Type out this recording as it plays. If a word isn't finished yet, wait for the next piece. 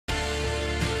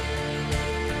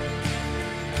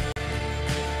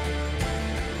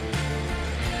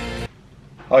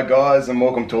Hi guys, and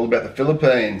welcome to All About the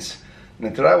Philippines.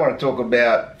 And today I want to talk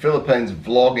about Philippines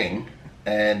vlogging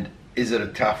and is it a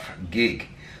tough gig?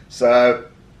 So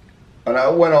I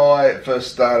know when I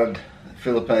first started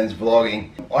Philippines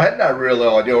vlogging, I had no real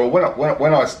idea, or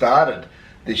when I started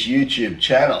this YouTube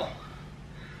channel,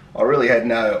 I really had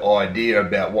no idea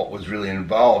about what was really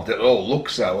involved. It all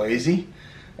looked so easy,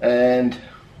 and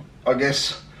I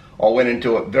guess I went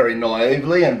into it very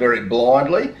naively and very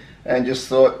blindly and just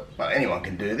thought, well, anyone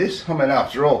can do this. I mean,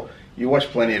 after all, you watch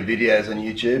plenty of videos on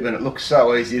YouTube and it looks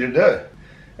so easy to do.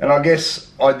 And I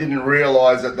guess I didn't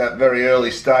realise at that very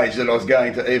early stage that I was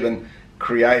going to even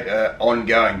create an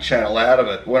ongoing channel out of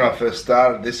it. When I first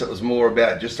started this, it was more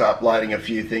about just uploading a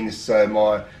few things so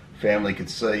my family could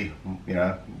see, you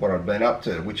know, what I'd been up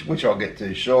to, which I'll get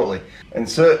to shortly. And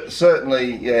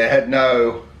certainly, yeah, had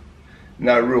no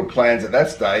real plans at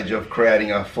that stage of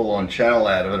creating a full-on channel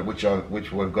out of it,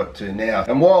 which we've got to now.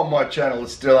 And while my channel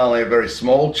is still only a very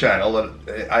small channel at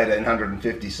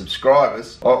 1,850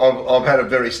 subscribers, I've had a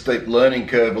very steep learning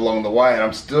curve along the way, and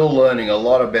I'm still learning a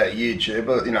lot about YouTube.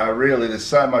 But you know, really, there's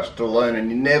so much to learn,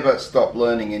 and you never stop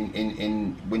learning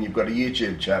in when you've got a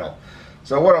YouTube channel.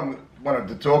 So what I wanted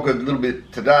to talk a little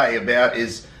bit today about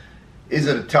is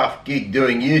it a tough gig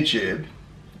doing YouTube?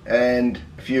 And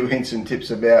a few hints and tips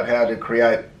about how to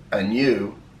create a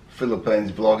new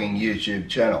Philippines vlogging YouTube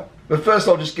channel. But first,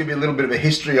 I'll just give you a little bit of a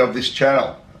history of this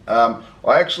channel. I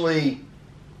actually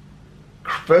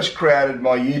first created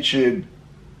my YouTube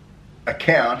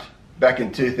account back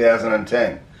in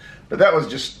 2010, but that was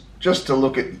just to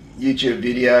look at YouTube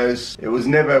videos. It was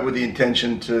never with the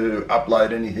intention to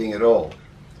upload anything at all.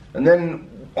 And then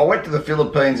I went to the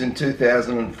Philippines in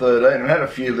 2013 and had a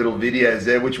few little videos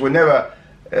there which were never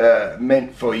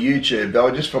meant for YouTube. They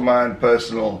were just for my own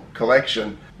personal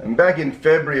collection. And back in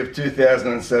February of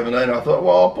 2017, I thought,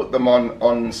 well, I'll put them on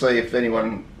and see if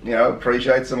anyone, you know,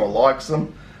 appreciates them or likes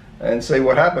them, and see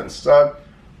what happens. So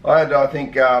I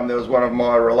think there was one of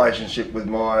my relationship with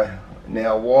my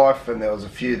now wife, and there was a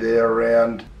few there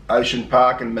around Ocean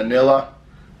Park in Manila,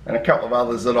 and a couple of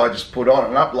others that I just put on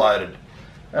and uploaded.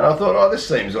 And I thought, oh, this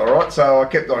seems alright, so I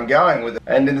kept on going with it.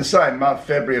 And in the same month,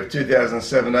 February of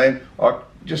 2017, I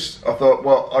thought,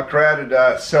 well, I created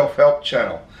a self-help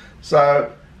channel.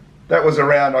 So that was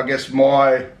around, I guess,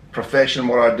 my profession.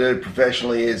 What I do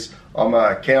professionally is I'm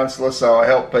a counsellor, so I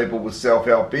help people with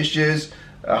self-help issues,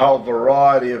 a whole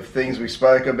variety of things we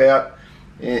spoke about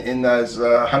in those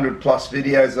 100 plus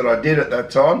videos that I did at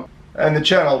that time. And the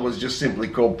channel was just simply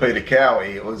called Peter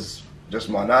Cowie. It was just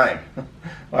my name.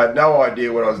 I had no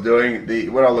idea what I was doing.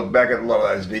 When I look back at a lot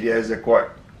of those videos, they're quite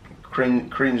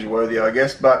cringe-worthy, I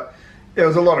guess, but there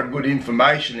was a lot of good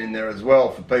information in there as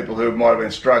well for people who might have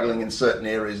been struggling in certain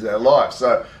areas of their life.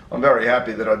 So I'm very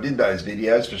happy that I did those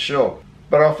videos, for sure.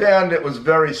 But I found it was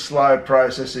very slow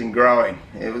processing growing.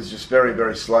 It was just very,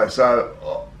 very slow.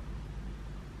 So,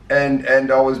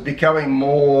 and I was becoming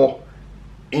more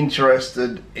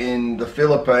interested in the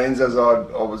Philippines, as I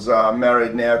was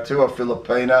married now to a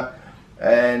Filipina,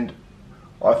 and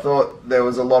I thought there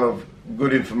was a lot of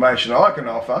good information I can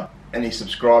offer any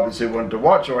subscribers who wanted to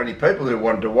watch, or any people who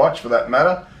wanted to watch for that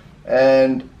matter.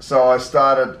 And so I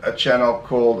started a channel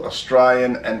called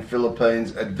Australian and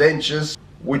Philippines Adventures,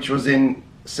 which was in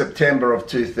September of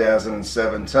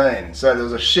 2017. So there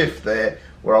was a shift there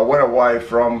where I went away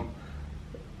from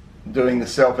doing the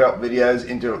self-help videos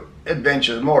into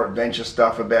adventures, more adventure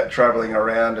stuff about traveling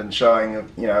around and showing,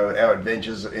 you know, our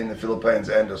adventures in the Philippines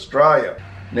and Australia.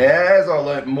 Now, as I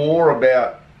learnt more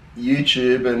about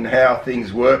YouTube and how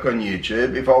things work on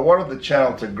YouTube, if I wanted the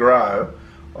channel to grow,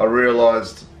 I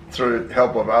realised through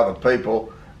help of other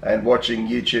people and watching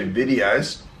YouTube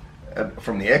videos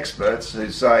from the experts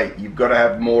who say you've got to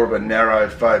have more of a narrow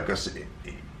focus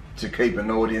to keep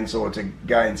an audience or to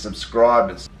gain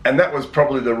subscribers. And that was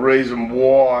probably the reason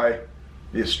why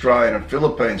the Australian and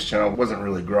Philippines channel wasn't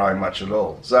really growing much at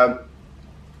all. So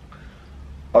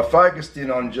I focused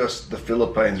in on just the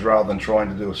Philippines rather than trying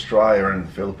to do Australia and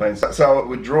the Philippines. So it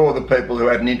would draw the people who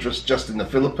had an interest just in the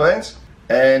Philippines,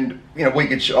 and you know,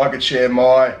 I could share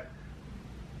my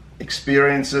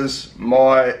experiences,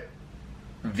 my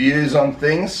views on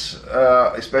things,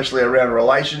 especially around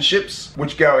relationships,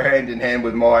 which go hand in hand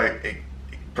with my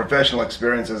professional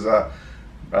experience as a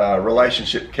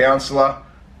relationship counsellor,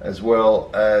 as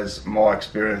well as my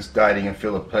experience dating a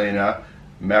Filipina,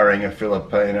 marrying a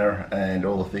Filipina, and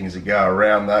all the things that go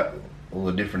around that, all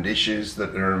the different issues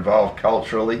that are involved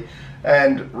culturally,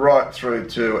 and right through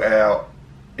to our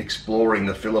exploring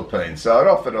the Philippines. So it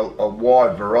offered a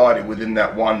wide variety within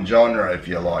that one genre, if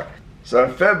you like. So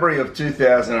in February of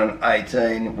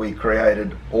 2018, we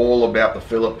created All About the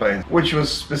Philippines, which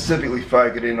was specifically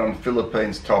focused in on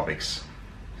Philippines topics.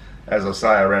 As I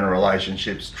say, around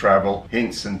relationships, travel,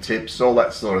 hints and tips, all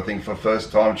that sort of thing for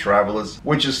first-time travelers,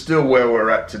 which is still where we're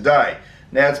at today.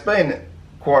 Now, it's been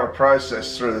quite a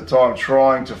process through the time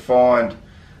trying to find,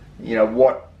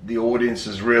 what the audience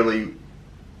is really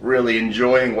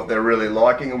enjoying, what they're really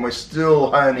liking, and we're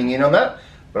still honing in on that.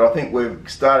 But I think we're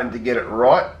starting to get it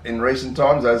right in recent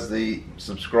times as the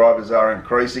subscribers are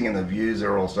increasing and the views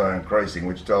are also increasing,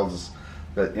 which tells us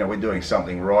that we're doing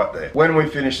something right there. When we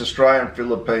finished Australia and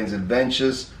Philippines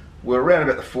Adventures, we're around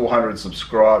about the 400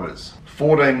 subscribers.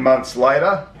 14 months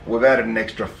later, we've added an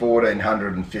extra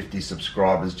 1,450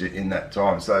 subscribers in that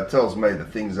time. So it tells me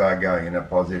that things are going in a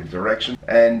positive direction,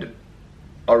 and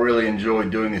I really enjoy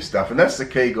doing this stuff. And that's the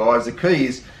key, guys. The key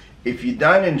is, if you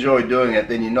don't enjoy doing it,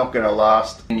 then you're not going to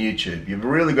last on YouTube. You've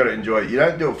really got to enjoy it. You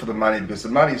don't do it for the money, because the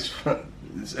money's,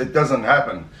 it doesn't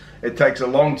happen. It takes a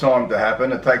long time to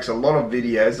happen. It takes a lot of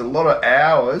videos, a lot of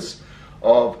hours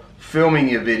of filming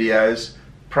your videos,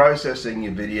 processing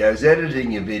your videos,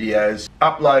 editing your videos,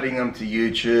 uploading them to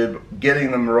YouTube,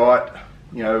 getting them right,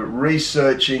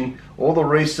 researching, all the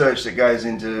research that goes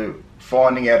into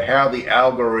finding out how the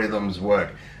algorithms work,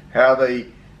 how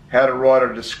to write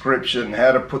a description,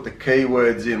 how to put the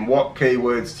keywords in, what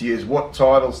keywords to use, what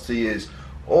titles to use,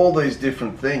 all these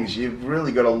different things. You've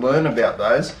really got to learn about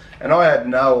those, and I had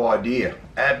no idea,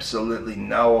 absolutely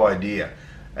no idea.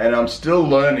 And I'm still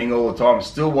learning all the time,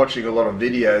 still watching a lot of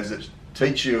videos that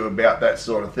teach you about that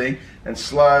sort of thing, and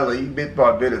slowly, bit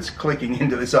by bit, it's clicking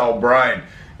into this old brain.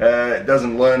 It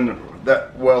doesn't learn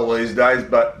that well these days,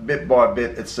 but bit by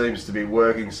bit it seems to be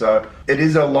working. So it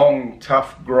is a long,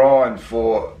 tough grind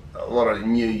for a lot of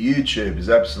new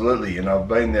YouTubers, absolutely, and I've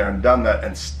been there and done that,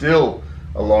 and still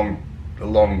a long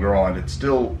grind. It's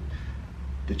still,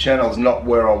 the channel's not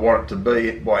where I want it to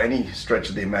be by any stretch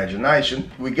of the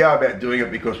imagination. We go about doing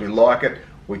it because we like it.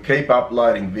 We keep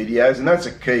uploading videos, and that's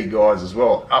a key, guys, as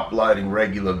well, uploading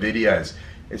regular videos.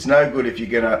 It's no good if you're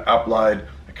going to upload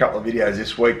a couple of videos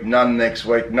this week, none next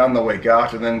week, none the week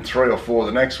after, then 3 or 4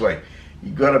 the next week.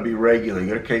 You've got to be regular, you've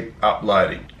got to keep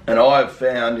uploading. And I've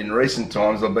found in recent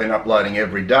times I've been uploading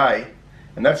every day,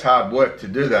 and that's hard work to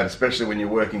do that, especially when you're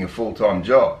working a full-time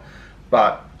job.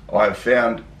 But I've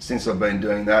found since I've been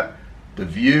doing that, the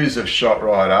views have shot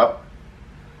right up,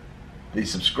 the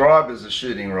subscribers are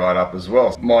shooting right up as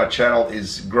well. My channel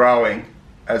is growing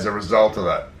as a result of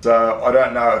that. So I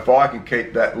don't know if I can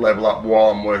keep that level up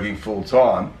while I'm working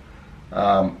full-time.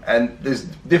 And there's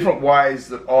different ways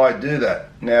that I do that.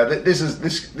 Now this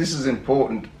is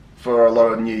important for a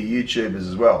lot of new YouTubers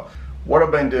as well. What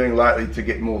I've been doing lately to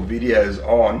get more videos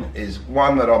on is,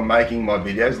 one, that I'm making my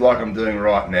videos like I'm doing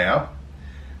right now.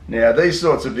 Now these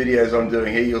sorts of videos I'm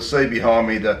doing here, you'll see behind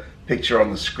me the picture on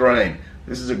the screen.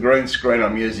 This is a green screen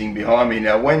I'm using behind me.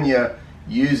 Now when you're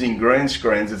using green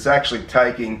screens, it's actually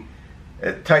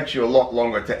it takes you a lot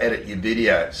longer to edit your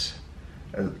videos,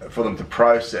 for them to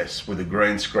process with a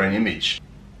green screen image.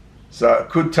 So it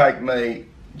could take me,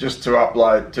 just to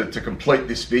upload, to complete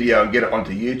this video and get it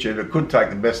onto YouTube, it could take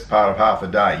the best part of half a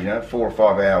day, 4 or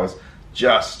 5 hours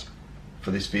just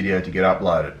for this video to get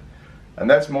uploaded. And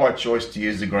that's my choice, to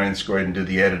use the green screen and do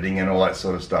the editing and all that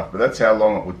sort of stuff, but that's how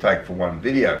long it would take for one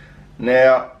video.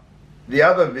 Now the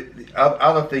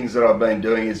other things that I've been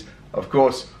doing is, of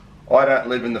course, I don't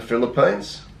live in the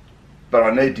Philippines, but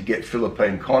I need to get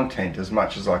Philippine content as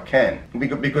much as I can,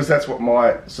 because that's what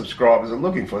my subscribers are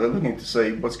looking for. They're looking to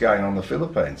see what's going on in the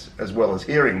Philippines, as well as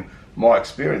hearing my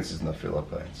experiences in the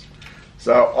Philippines.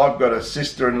 So I've got a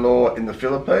sister-in-law in the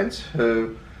Philippines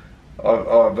who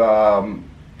I've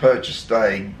purchased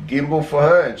a gimbal for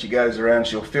her, and she goes around,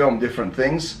 she'll film different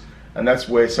things, and that's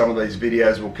where some of these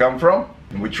videos will come from.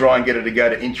 And we try and get her to go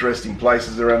to interesting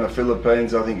places around the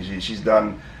Philippines. I think she's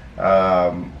done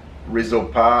Rizal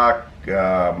Park,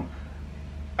 the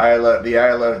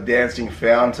Ayala Dancing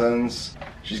Fountains.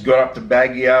 She's gone up to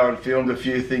Baguio and filmed a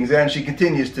few things, and she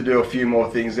continues to do a few more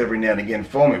things every now and again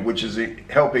for me, which is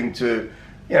helping to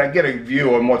get a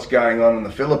view on what's going on in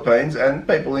the Philippines, and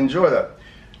people enjoy that.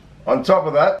 On top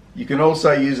of that, you can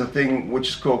also use a thing which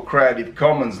is called Creative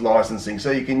Commons licensing. So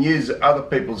you can use other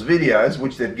people's videos,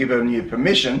 which they've given you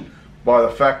permission by the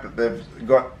fact that they've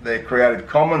got their Creative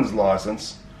Commons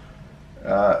license,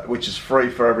 which is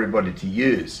free for everybody to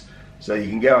use. So you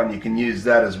can go and you can use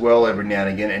that as well every now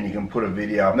and again, and you can put a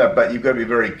video up. No, but you've got to be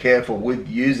very careful with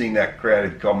using that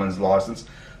Creative Commons license,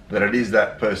 that it is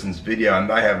that person's video and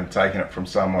they haven't taken it from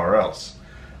somewhere else.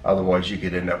 Otherwise you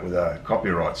could end up with a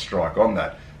copyright strike on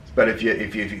that. But if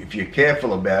you're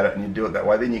careful about it and you do it that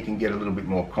way, then you can get a little bit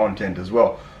more content as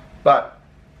well. But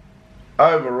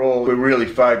overall, we're really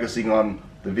focusing on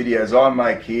the videos I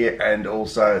make here and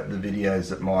also the videos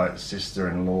that my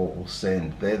sister-in-law will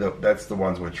send. That's the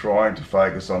ones we're trying to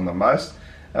focus on the most.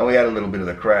 And we add a little bit of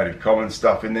the Creative Commons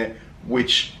stuff in there,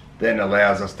 which then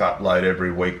allows us to upload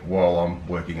every week while I'm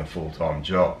working a full-time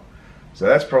job. So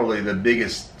that's probably the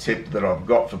biggest tip that I've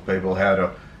got for people, how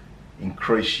to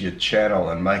increase your channel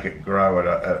and make it grow at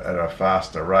a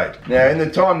faster rate. Now, in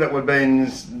the time that we've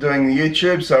been doing the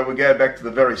YouTube, so we go back to the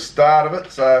very start of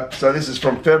it. So this is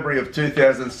from February of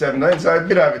 2017, so a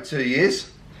bit over 2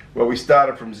 years, where we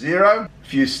started from zero. A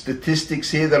few statistics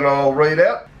here that I'll read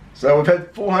out. So we've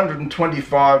had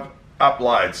 425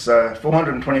 uploads, so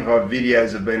 425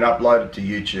 videos have been uploaded to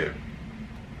YouTube.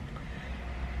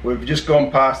 We've just gone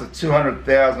past the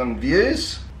 200,000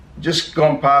 views. Just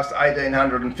gone past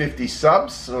 1,850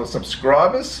 subs or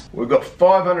subscribers. We've got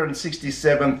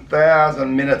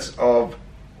 567,000 minutes of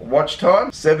watch time,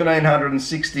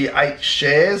 1,768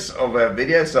 shares of our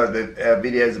videos, so our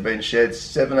videos have been shared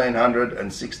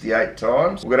 1,768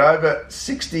 times. We've got over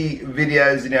 60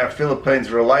 videos in our Philippines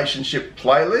relationship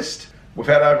playlist. We've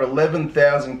had over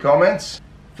 11,000 comments,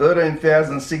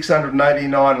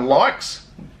 13,689 likes.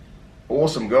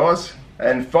 Awesome, guys.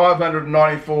 And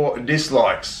 594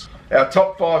 dislikes. Our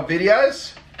top 5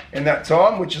 videos in that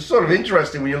time, which is sort of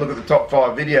interesting when you look at the top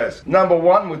 5 videos. Number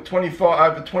 1 with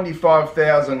over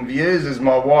 25,000 views is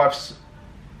my wife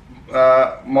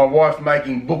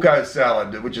making buko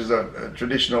salad, which is a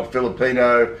traditional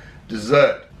Filipino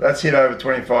dessert. That's hit over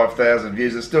 25,000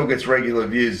 views. It still gets regular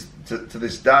views to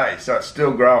this day, so it's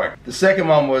still growing. The second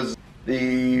one was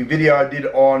the video I did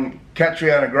on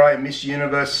Catriona Gray, Miss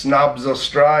Universe Snubs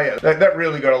Australia. That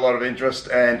really got a lot of interest,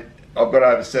 and I've got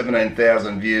over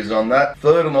 17,000 views on that.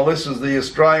 Third on the list was the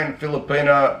Australian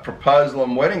Filipino proposal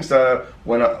and wedding. So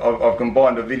when I've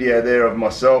combined a video there of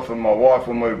myself and my wife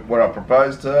when I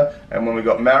proposed to her and when we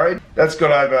got married. That's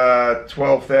got over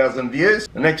 12,000 views.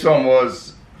 The next one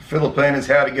was Filipinas,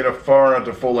 how to get a foreigner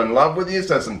to fall in love with you.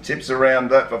 So some tips around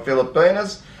that for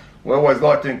Filipinas. We always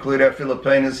like to include our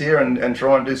Filipinas here and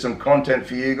try and do some content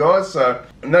for you guys.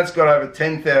 And that's got over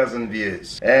 10,000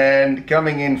 views. And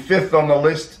coming in 5th on the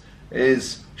list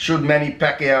is Should Manny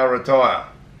Pacquiao Retire,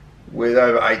 with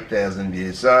over 8,000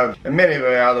 views. So, and many of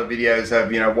our other videos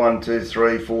have, 1, 2,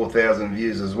 3, 4,000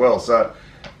 views as well. So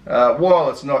while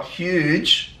it's not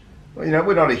huge,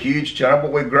 we're not a huge channel,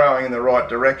 but we're growing in the right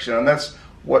direction. And that's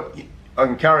what I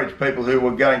encourage people who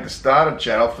are going to start a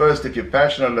channel. First, if you're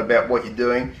passionate about what you're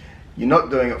doing, you're not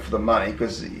doing it for the money,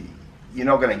 because you're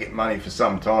not going to get money for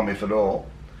some time, if at all.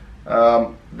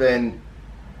 Then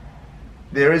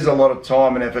there is a lot of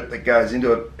time and effort that goes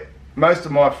into it. Most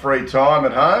of my free time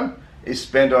at home is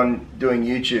spent on doing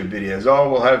YouTube videos. I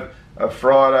will have a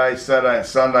Friday, Saturday and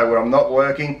Sunday where I'm not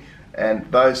working, and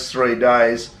those 3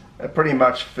 days are pretty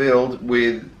much filled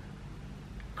with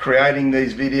creating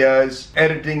these videos,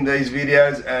 editing these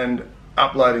videos and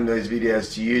uploading these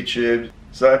videos to YouTube.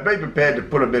 So be prepared to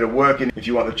put a bit of work in if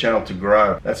you want the channel to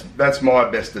grow. That's my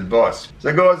best advice.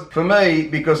 So guys, for me,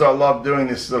 because I love doing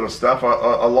this sort of stuff,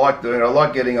 I like doing it. I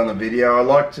like getting on the video. I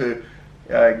like to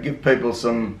give people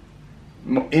some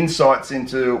insights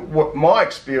into what my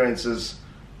experiences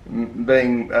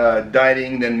being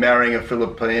dating, then marrying a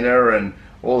Filipina, and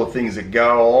all the things that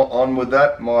go on with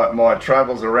that. My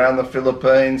travels around the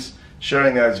Philippines,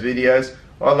 sharing those videos.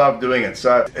 I love doing it.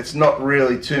 So it's not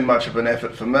really too much of an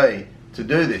effort for me to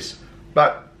do this.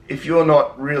 But if you're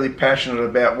not really passionate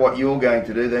about what you're going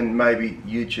to do, then maybe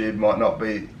YouTube might not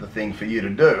be the thing for you to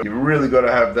do. You've really got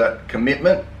to have that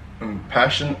commitment and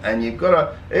passion, and you've got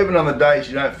to, even on the days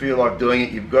you don't feel like doing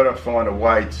it, you've got to find a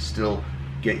way to still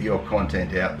get your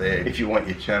content out there if you want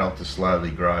your channel to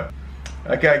slowly grow.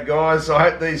 Okay guys, I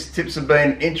hope these tips have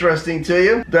been interesting to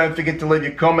you. Don't forget to leave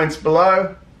your comments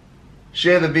below,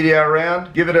 share the video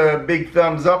around, give it a big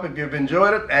thumbs up if you've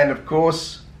enjoyed it, and of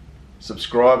course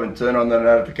subscribe and turn on the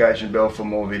notification bell for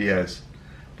more videos.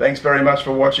 Thanks very much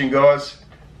for watching, guys.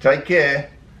 Take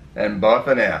care and bye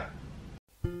for now.